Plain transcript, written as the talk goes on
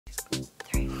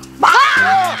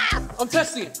I'm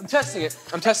testing it. I'm testing it.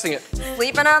 I'm testing it.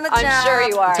 Sleeping on the job. I'm sure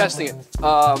you are. I'm testing it.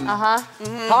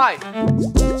 Hi.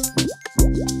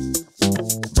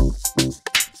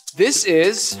 This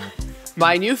is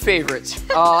my new favorite.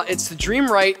 It's the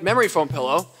Dream Rite Memory Foam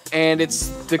pillow, and it's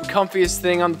the comfiest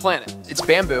thing on the planet. It's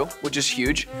bamboo, which is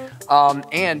huge,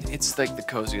 and it's like the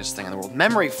coziest thing in the world.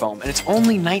 Memory foam, and it's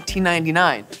only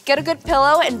 $19.99. Get a good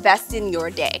pillow, invest in your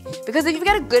day. Because if you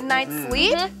get a good night's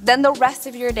sleep, then the rest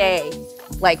of your day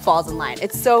falls in line.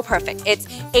 It's so perfect. It's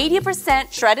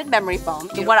 80% shredded memory foam.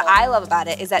 And what I love about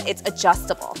it is that it's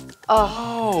adjustable.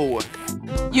 Oh.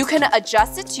 You can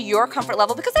adjust it to your comfort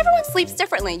level because everyone sleeps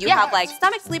differently. You have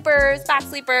stomach sleepers, back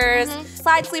sleepers,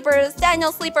 side sleepers,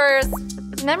 Daniel sleepers.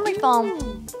 Memory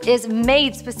foam is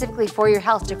made specifically for your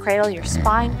health, to cradle your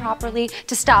spine properly,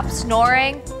 to stop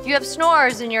snoring. If you have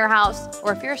snorers in your house,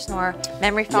 or if you're a snorer,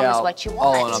 memory foam is what you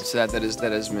want. I'll own up to that. That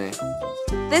is me.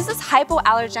 This is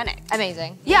hypoallergenic.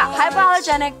 Amazing. Yeah,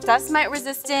 hypoallergenic, dust mite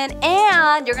resistant,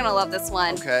 and you're gonna love this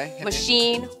one. Okay.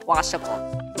 Machine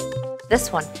washable.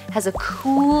 This one has a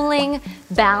cooling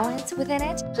balance within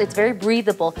it. It's very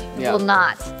breathable. It will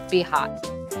not be hot.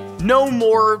 No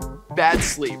more bad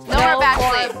sleep. No more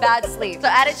bad sleep. So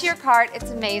add it to your cart.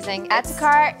 It's amazing. Add to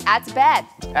cart, add to bed.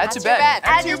 Add to bed.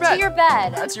 Add it to your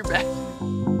bed. That's your bed.